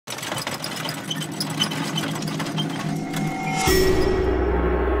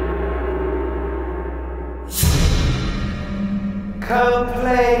Come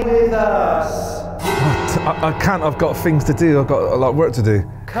play with us. I can't, I've got things to do. I've got a lot of work to do.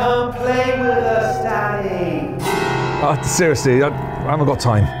 Come play with us, Daddy. Seriously, I haven't got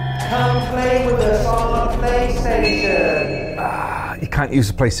time. Come play with us on the PlayStation. You can't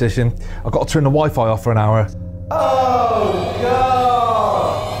use the PlayStation. I've got to turn the Wi-Fi off for an hour. Oh,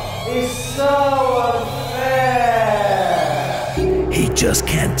 God. It's so unfair. He just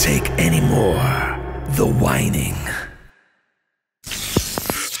can't take any more. The whining.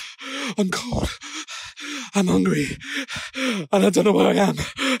 I'm cold. I'm hungry. And I don't know where I am.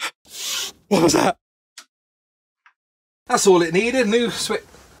 What was that? That's all it needed, new switch.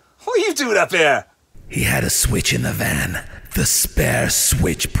 What are you doing up here? He had a switch in the van. The spare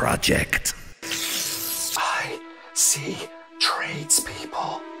switch project. I see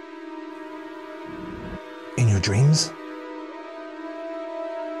tradespeople. In your dreams?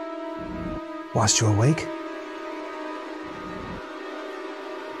 Whilst you're awake?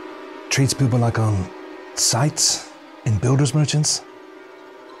 Tradespeople like on sites, in builders merchants?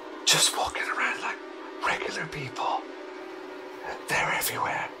 Just walking around like regular people. They're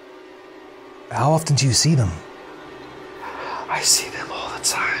everywhere. How often do you see them? I see them all the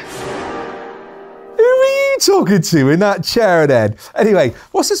time. Who are you talking to in that chair then? Anyway,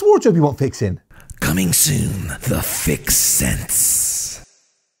 what's this wardrobe you want fixing? Coming soon, the Fix Sense.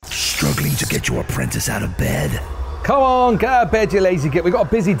 Struggling to get your apprentice out of bed? Come on, get out of bed, you lazy git. We've got a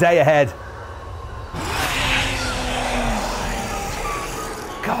busy day ahead.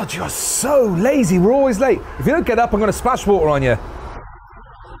 God, you're so lazy. We're always late. If you don't get up, I'm going to splash water on you.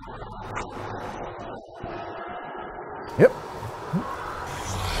 Yep.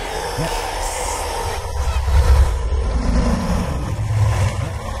 Yep.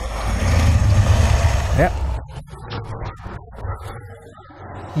 Yep.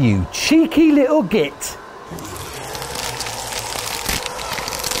 You cheeky little git.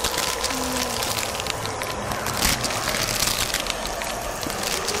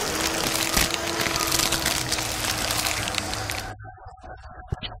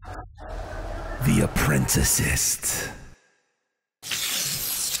 The Apprenticist.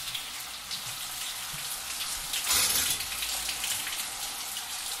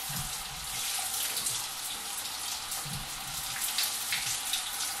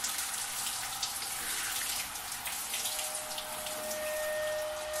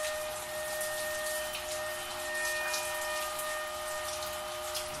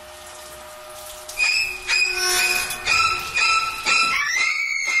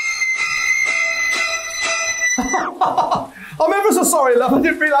 I'm ever so sorry, love. I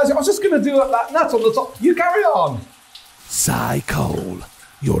didn't realise it. I was just going to do that nut on the top. You carry on. Cy Cole,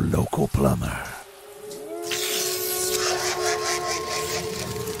 your local plumber.